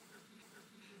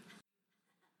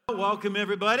Welcome,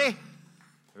 everybody.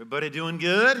 Everybody doing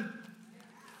good?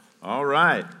 All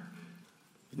right.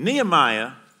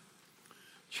 Nehemiah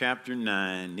chapter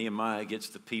 9. Nehemiah gets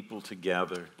the people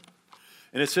together.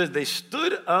 And it says, they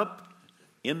stood up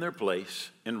in their place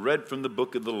and read from the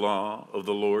book of the law of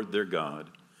the Lord their God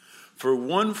for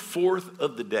 1/4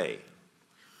 of the day.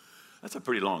 That's a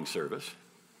pretty long service.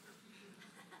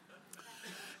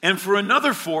 And for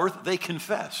another 1/4, they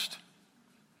confessed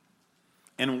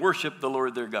and worshiped the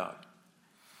Lord their God.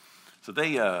 So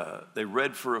they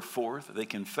read for a 1/4, they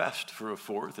confessed for a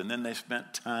 1/4, and then they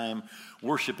spent time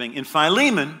worshiping. In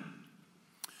Philemon,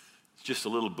 it's just a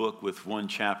little book with one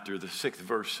chapter, the 6th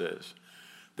verse says,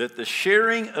 that the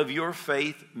sharing of your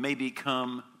faith may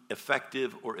become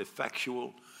effective or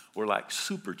effectual or like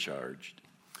supercharged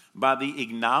by the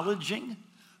acknowledging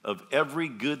of every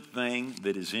good thing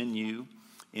that is in you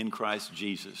in Christ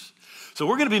Jesus. So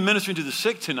we're going to be ministering to the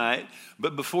sick tonight,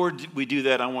 but before we do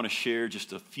that, I want to share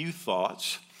just a few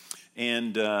thoughts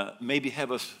and maybe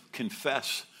have us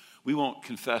confess. We won't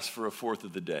confess for a 1/4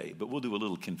 of the day, but we'll do a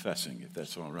little confessing if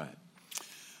that's all right. I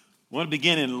want to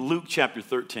begin in Luke chapter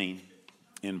 13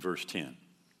 in verse 10.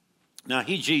 Now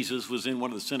Jesus, was in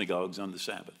one of the synagogues on the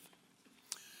Sabbath.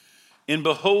 And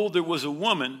behold, there was a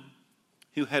woman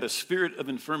who had a spirit of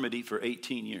infirmity for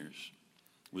 18 years,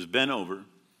 was bent over,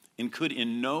 and could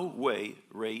in no way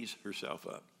raise herself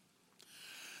up.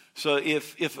 So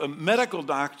if a medical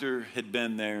doctor had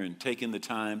been there and taken the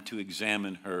time to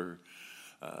examine her,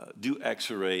 do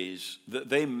x-rays,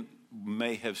 they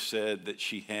may have said that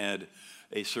she had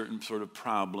a certain sort of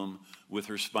problem with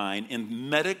her spine, and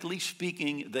medically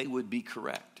speaking, they would be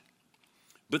correct.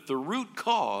 But the root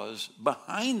cause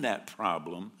behind that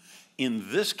problem,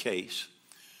 in this case,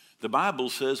 the Bible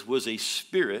says, was a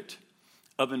spirit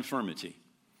of infirmity.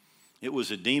 It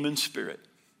was a demon spirit.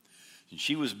 And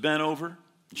she was bent over.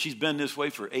 And she's been this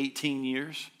way for 18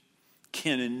 years.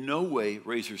 Can in no way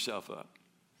raise herself up.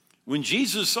 When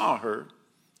Jesus saw her,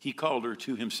 he called her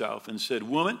to himself and said,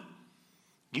 "Woman,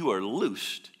 you are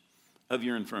loosed of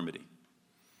your infirmity."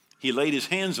 He laid his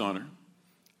hands on her,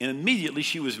 and immediately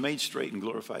she was made straight and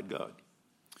glorified God.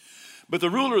 But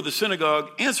the ruler of the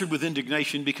synagogue answered with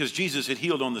indignation because Jesus had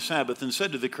healed on the Sabbath, and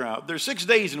said to the crowd, "There are 6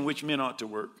 days in which men ought to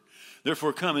work.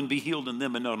 Therefore come and be healed in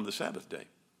them and not on the Sabbath day."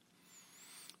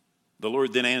 The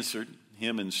Lord then answered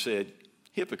him and said,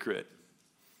 "Hypocrite."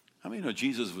 How many know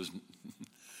Jesus was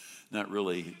not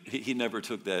really, he never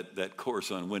took that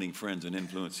course on winning friends and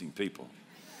influencing people.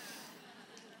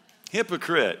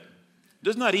 "Hypocrite,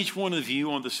 does not each one of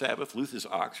you on the Sabbath loose his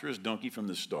ox or his donkey from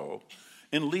the stall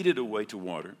and lead it away to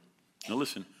water?" Now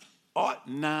listen, ought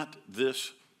not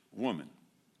this woman,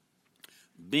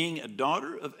 being a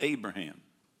daughter of Abraham,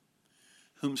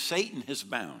 whom Satan has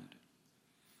bound,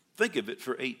 think of it,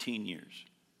 for 18 years,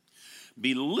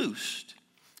 be loosed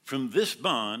from this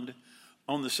bond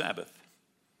on the Sabbath?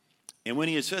 And when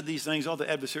he had said these things, all the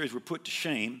adversaries were put to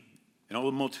shame, and all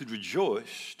the multitude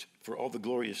rejoiced for all the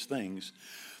glorious things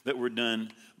that were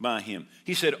done by him.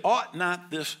 He said, ought not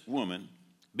this woman,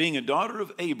 being a daughter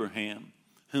of Abraham,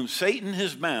 whom Satan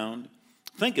has bound,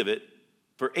 think of it,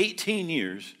 for 18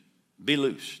 years, be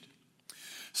loosed?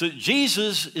 So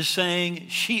Jesus is saying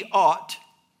she ought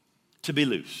to be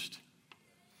loosed.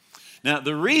 Now,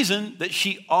 the reason that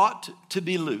she ought to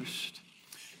be loosed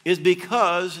is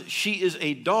because she is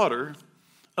a daughter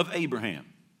of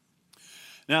Abraham.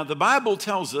 Now, the Bible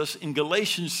tells us in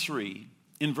Galatians 3,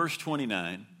 in verse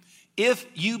 29, if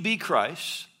you be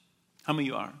Christ, how many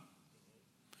of you are?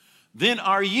 Then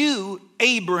are you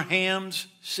Abraham's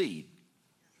seed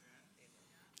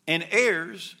and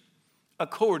heirs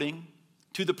according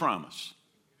to the promise.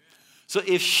 So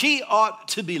if she ought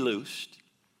to be loosed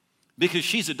because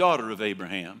she's a daughter of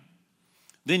Abraham,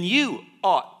 then you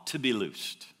ought to be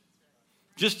loosed.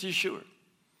 Just as sure.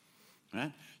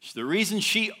 Right? The reason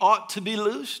she ought to be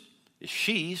loosed is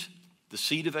she's the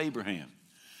seed of Abraham.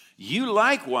 You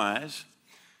likewise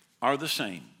are the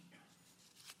same.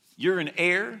 You're an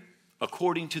heir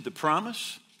according to the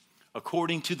promise,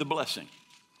 according to the blessing.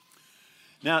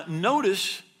 Now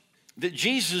notice that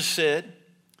Jesus said,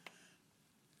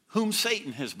 whom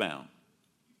Satan has bound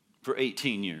for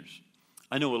 18 years.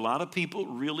 I know a lot of people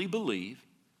really believe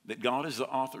that God is the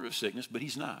author of sickness, but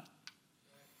he's not.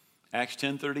 Acts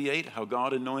 10:38, how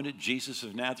God anointed Jesus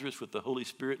of Nazareth with the Holy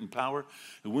Spirit and power,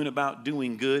 who went about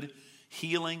doing good,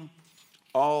 healing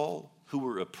all who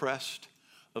were oppressed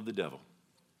of the devil.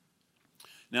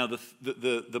 Now,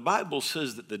 the Bible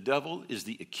says that the devil is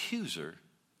the accuser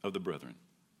of the brethren.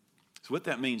 So what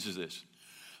that means is this.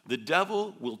 The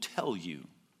devil will tell you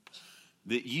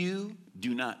that you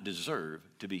do not deserve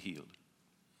to be healed.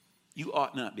 You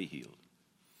ought not be healed.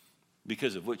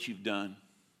 because of what you've done,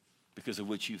 because of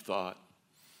what you've thought,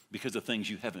 because of things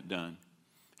you haven't done.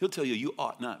 He'll tell you, you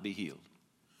ought not be healed.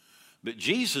 But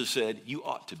Jesus said, you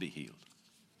ought to be healed.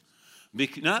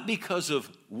 Not because of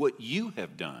what you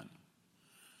have done.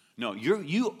 No,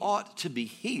 you ought to be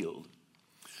healed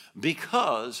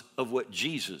because of what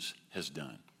Jesus has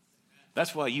done.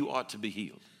 That's why you ought to be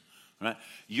healed. Right?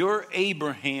 You're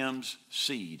Abraham's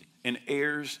seed and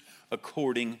heirs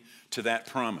according to that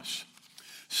promise.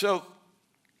 So,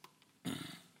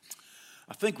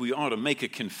 I think we ought to make a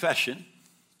confession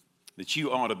that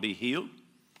you ought to be healed.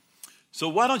 So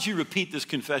why don't you repeat this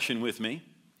confession with me?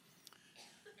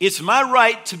 It's my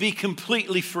right to be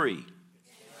completely free.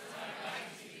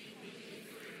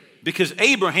 Because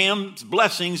Abraham's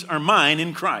blessings are mine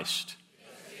in Christ.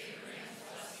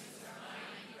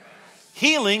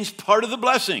 Healing's part of the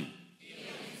blessing.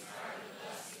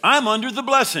 I'm under the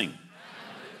blessing.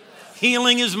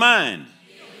 Healing is mine.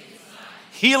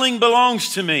 Healing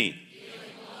belongs to me.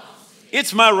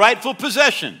 It's my rightful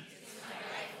possession.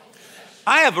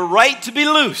 I have a right to be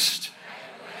loosed.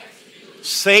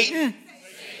 Satan,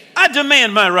 I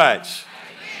demand my rights.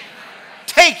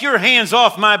 Take your hands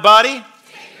off my body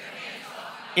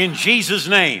in Jesus'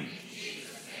 name.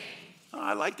 Oh,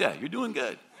 I like that. You're doing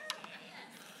good.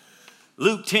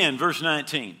 Luke 10, verse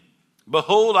 19.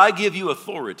 Behold, I give you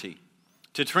authority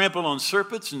to trample on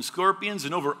serpents and scorpions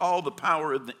and over all the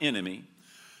power of the enemy.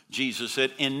 Jesus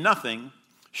said, and nothing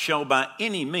shall by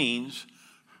any means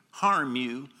harm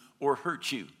you or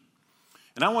hurt you.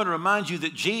 And I want to remind you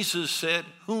that Jesus said,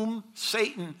 whom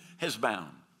Satan has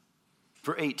bound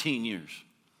for 18 years.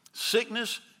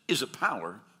 Sickness is a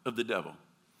power of the devil.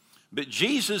 But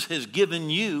Jesus has given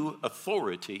you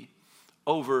authority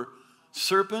over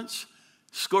serpents,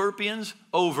 scorpions,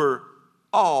 over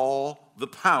all the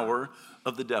power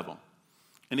of the devil.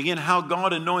 And again, how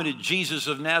God anointed Jesus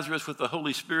of Nazareth with the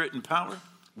Holy Spirit and power,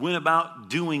 went about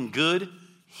doing good,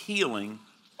 healing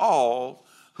all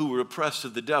who were oppressed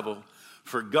of the devil,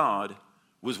 for God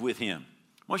was with him.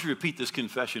 I want you to repeat this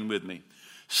confession with me.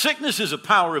 Sickness is a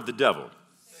power of the devil.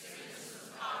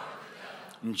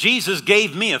 And Jesus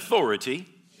gave me authority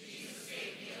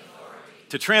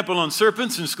to trample on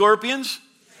serpents and scorpions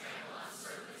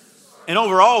and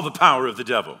over all the power of the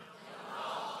devil.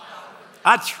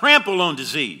 I trample on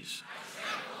disease.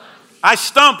 I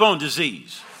stomp on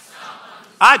disease.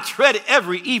 I tread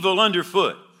every evil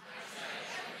underfoot.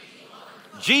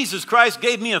 Jesus Christ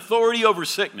gave me authority over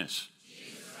sickness.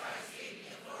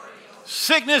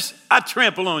 Sickness, I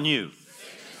trample on you.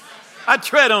 I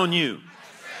tread on you.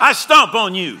 I stomp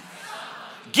on you.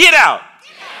 Get out.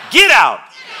 Get out.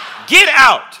 Get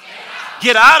out.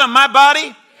 Get out of my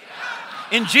body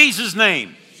in Jesus'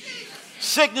 name.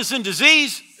 Sickness and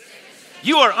disease,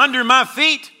 you are under my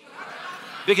feet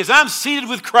because I'm seated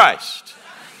with Christ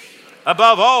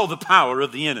above all the power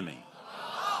of the enemy.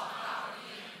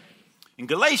 In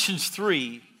Galatians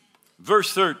 3,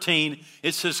 verse 13,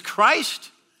 it says, Christ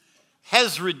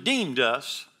has redeemed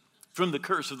us from the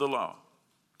curse of the law,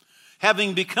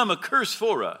 having become a curse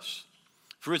for us.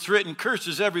 For it's written, cursed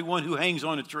is everyone who hangs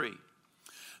on a tree,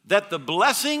 that the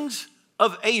blessings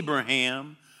of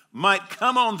Abraham might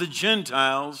come on the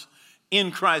Gentiles in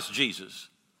Christ Jesus,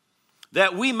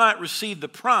 that we might receive the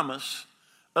promise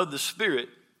of the Spirit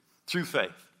through faith.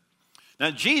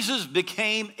 Now, Jesus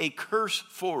became a curse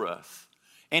for us,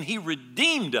 and he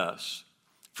redeemed us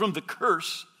from the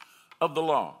curse of the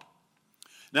law.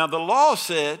 Now, the law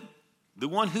said, the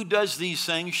one who does these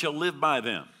things shall live by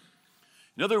them.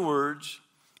 In other words,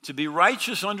 to be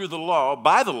righteous under the law,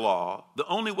 by the law, the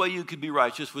only way you could be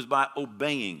righteous was by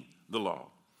obeying the law.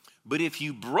 But if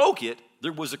you broke it,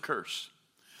 there was a curse.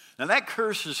 Now, that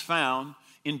curse is found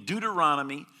in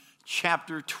Deuteronomy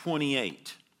chapter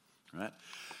 28. Right?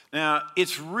 Now,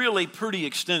 it's really pretty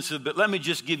extensive, but let me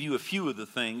just give you a few of the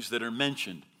things that are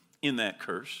mentioned in that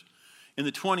curse. In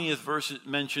the 20th verse, it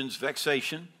mentions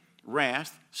vexation,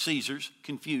 wrath, Caesars,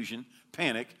 confusion,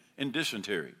 panic, and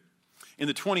dysentery. In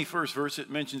the 21st verse, it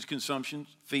mentions consumption,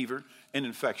 fever, and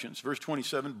infections. Verse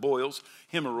 27, boils,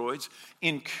 hemorrhoids,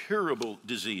 incurable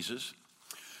diseases,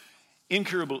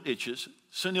 incurable itches,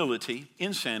 senility,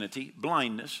 insanity,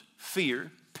 blindness,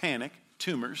 fear, panic,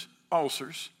 tumors,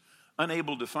 ulcers,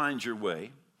 unable to find your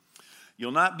way.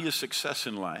 You'll not be a success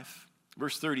in life.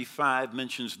 Verse 35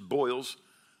 mentions boils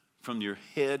from your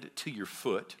head to your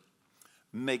foot,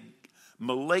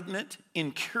 malignant,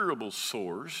 incurable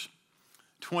sores.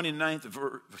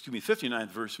 59th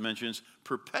verse mentions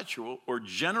perpetual or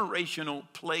generational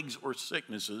plagues or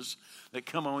sicknesses that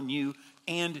come on you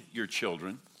and your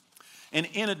children. And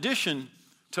in addition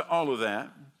to all of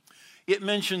that, it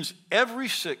mentions every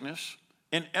sickness,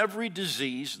 and every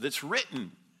disease that's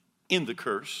written in the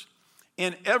curse,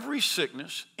 and every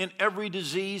sickness and every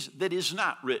disease that is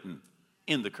not written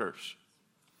in the curse.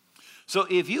 So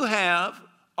if you have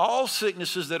all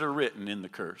sicknesses that are written in the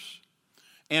curse,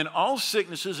 and all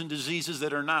sicknesses and diseases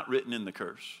that are not written in the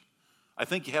curse, I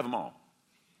think you have them all.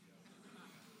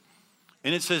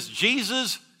 And it says,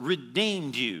 Jesus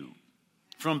redeemed you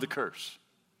from the curse.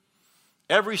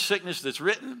 Every sickness that's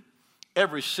written,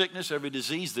 every sickness, every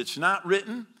disease that's not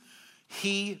written,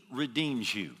 he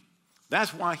redeems you.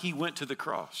 That's why he went to the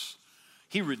cross.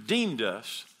 He redeemed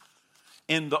us,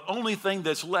 and the only thing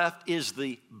that's left is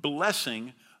the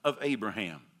blessing of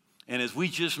Abraham. And as we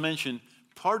just mentioned,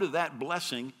 part of that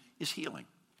blessing is healing.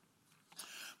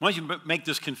 Why don't you make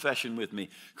this confession with me?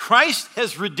 Christ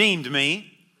has redeemed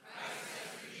me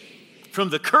from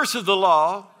the curse of the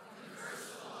law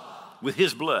with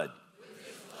his blood,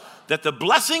 that the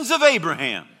blessings of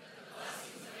Abraham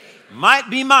might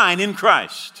be mine in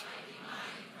Christ.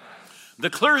 The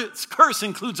curse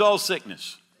includes all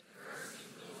sickness.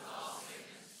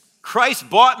 Christ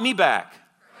bought me back,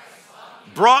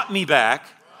 brought me back,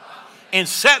 and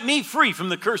set me free from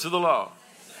the curse of the law.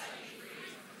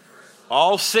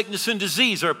 All sickness and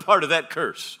disease are part of that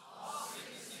curse.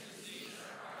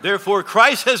 Therefore,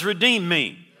 Christ has redeemed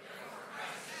me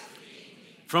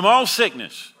from all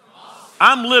sickness.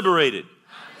 I'm liberated.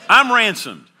 I'm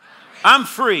ransomed. I'm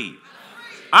free.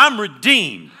 I'm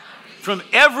redeemed from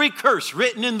every curse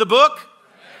written in the book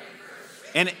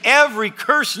and every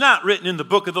curse not written in the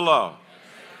book of the law.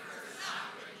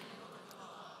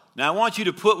 Now, I want you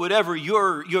to put whatever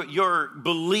you're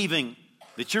believing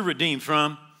that you're redeemed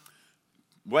from,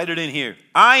 write it in here.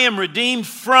 I am redeemed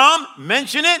from,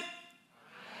 mention it.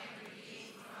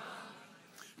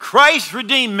 Christ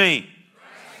redeemed me.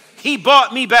 He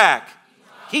bought me back.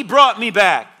 He brought me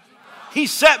back. He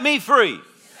set me free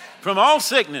from all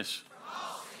sickness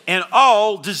and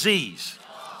all disease.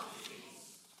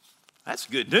 That's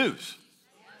good news.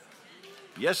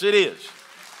 Yes, it is.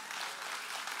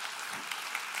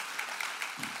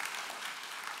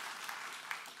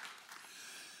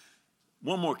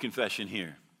 One more confession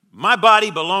here. My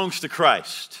body belongs to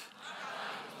Christ.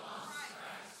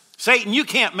 Satan, you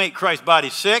can't make Christ's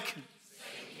body sick.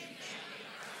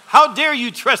 How dare you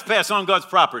trespass on God's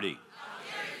property?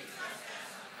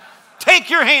 Take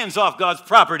your hands off God's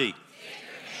property.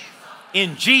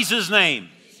 In Jesus' name.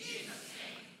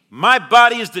 My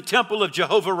body is the temple of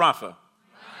Jehovah Rapha,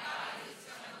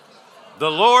 the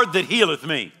Lord that healeth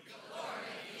me.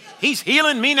 He's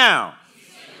healing me now.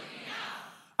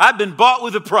 I've been bought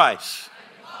with a price.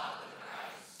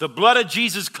 The blood of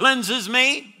Jesus cleanses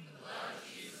me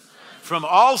from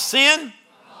all sin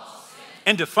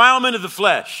and defilement of the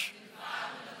flesh.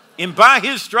 And by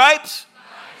his stripes,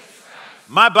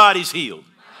 my body's healed.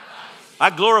 I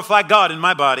glorify God in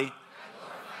my body.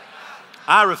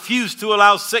 I refuse to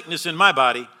allow sickness in my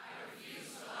body.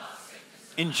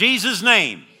 In Jesus'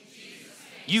 name,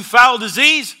 you foul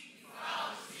disease,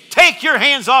 take your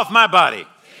hands off my body.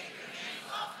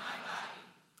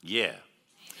 Yeah.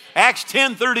 Acts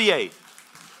 10:38.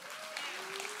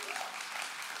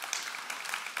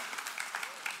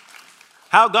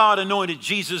 How God anointed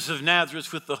Jesus of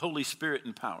Nazareth with the Holy Spirit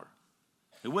and power,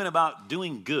 who went about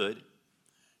doing good,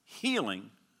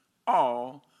 healing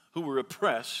all who were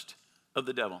oppressed of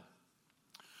the devil.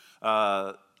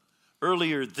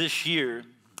 Earlier this year,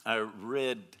 I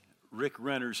read Rick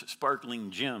Renner's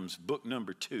Sparkling Gems, book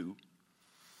number 2.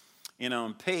 And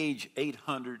on page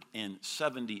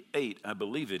 878, I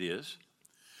believe it is,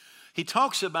 he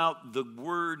talks about the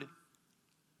word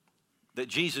that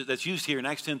Jesus, that's used here in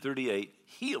Acts 10:38,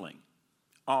 healing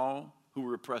all who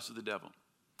were oppressed of the devil.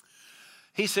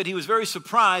 He said he was very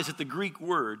surprised at the Greek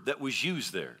word that was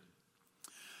used there.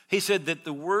 He said that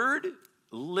the word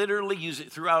literally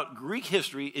used throughout Greek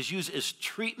history is used as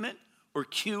treatment or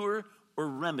cure or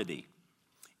remedy.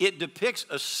 It depicts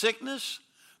a sickness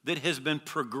that has been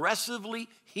progressively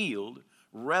healed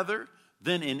rather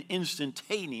than an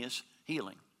instantaneous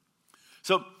healing.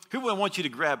 So here's what I want you to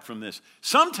grab from this.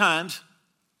 Sometimes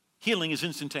healing is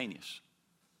instantaneous,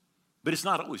 but it's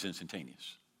not always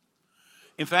instantaneous.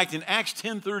 In fact, in Acts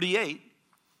 10:38,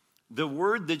 the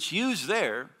word that's used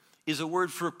there is a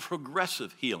word for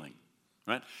progressive healing,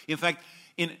 right? In fact,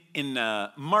 in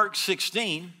Mark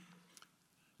 16,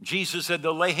 Jesus said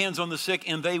they'll lay hands on the sick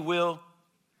and they will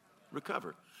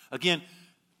recover. Again,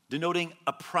 denoting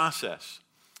a process.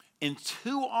 And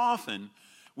too often,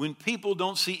 when people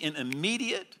don't see an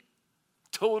immediate,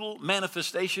 total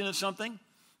manifestation of something,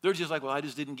 they're just like, well, I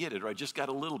just didn't get it, or I just got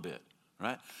a little bit,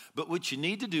 right? But what you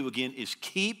need to do, again, is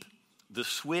keep the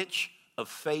switch of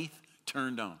faith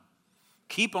turned on.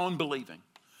 Keep on believing.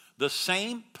 The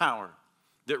same power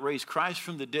that raised Christ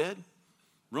from the dead,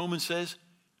 Romans says,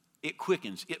 it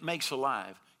quickens, it makes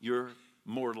alive your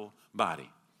mortal body.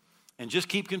 And just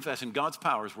keep confessing, God's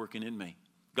power is working in me.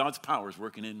 God's power is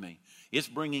working in me. It's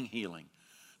bringing healing.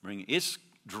 It's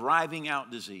driving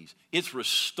out disease. It's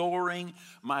restoring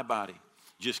my body.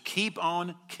 Just keep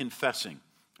on confessing.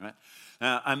 Right?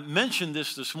 Now, I mentioned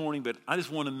this morning, but I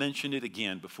just want to mention it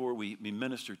again before we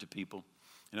minister to people.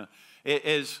 You know,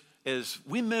 as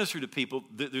we minister to people,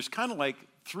 there's kind of like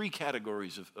three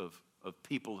categories of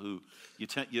people who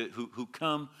who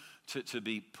come to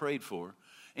be prayed for,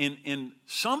 and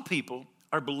some people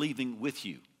are believing with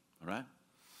you. All right,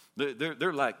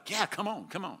 they're like, yeah, come on.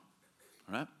 All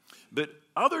right, but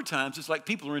other times it's like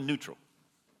people are in neutral.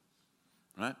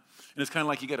 Right, and it's kind of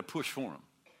like you got to push for them.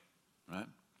 Right,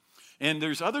 and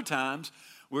there's other times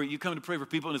where you come to pray for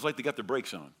people and it's like they got their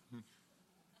brakes on.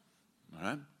 All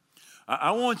right,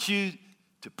 I want you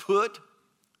to put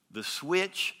the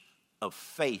switch of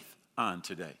faith on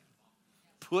today.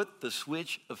 Put the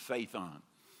switch of faith on.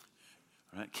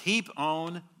 Right? Keep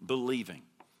on believing.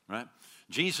 Right?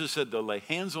 Jesus said they'll lay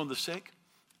hands on the sick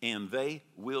and they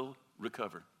will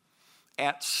recover.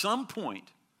 At some point,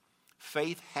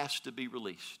 faith has to be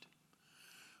released.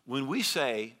 When we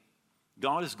say,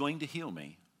 God is going to heal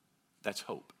me, that's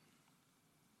hope.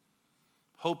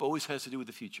 Hope always has to do with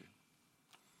the future.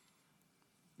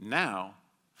 Now,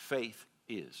 faith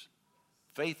is.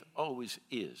 Faith always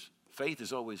is. Faith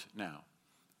is always now.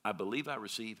 I believe I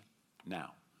receive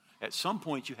now. At some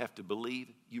point, you have to believe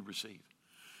you receive.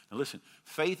 Now listen,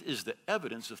 faith is the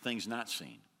evidence of things not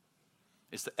seen.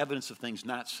 It's the evidence of things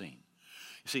not seen.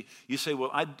 You see, you say, well,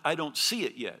 I don't see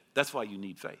it yet. That's why you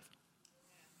need faith.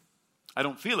 I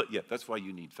don't feel it yet. That's why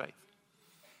you need faith.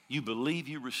 You believe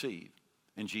you receive.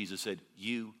 And Jesus said,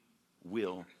 you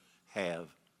will have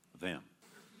them.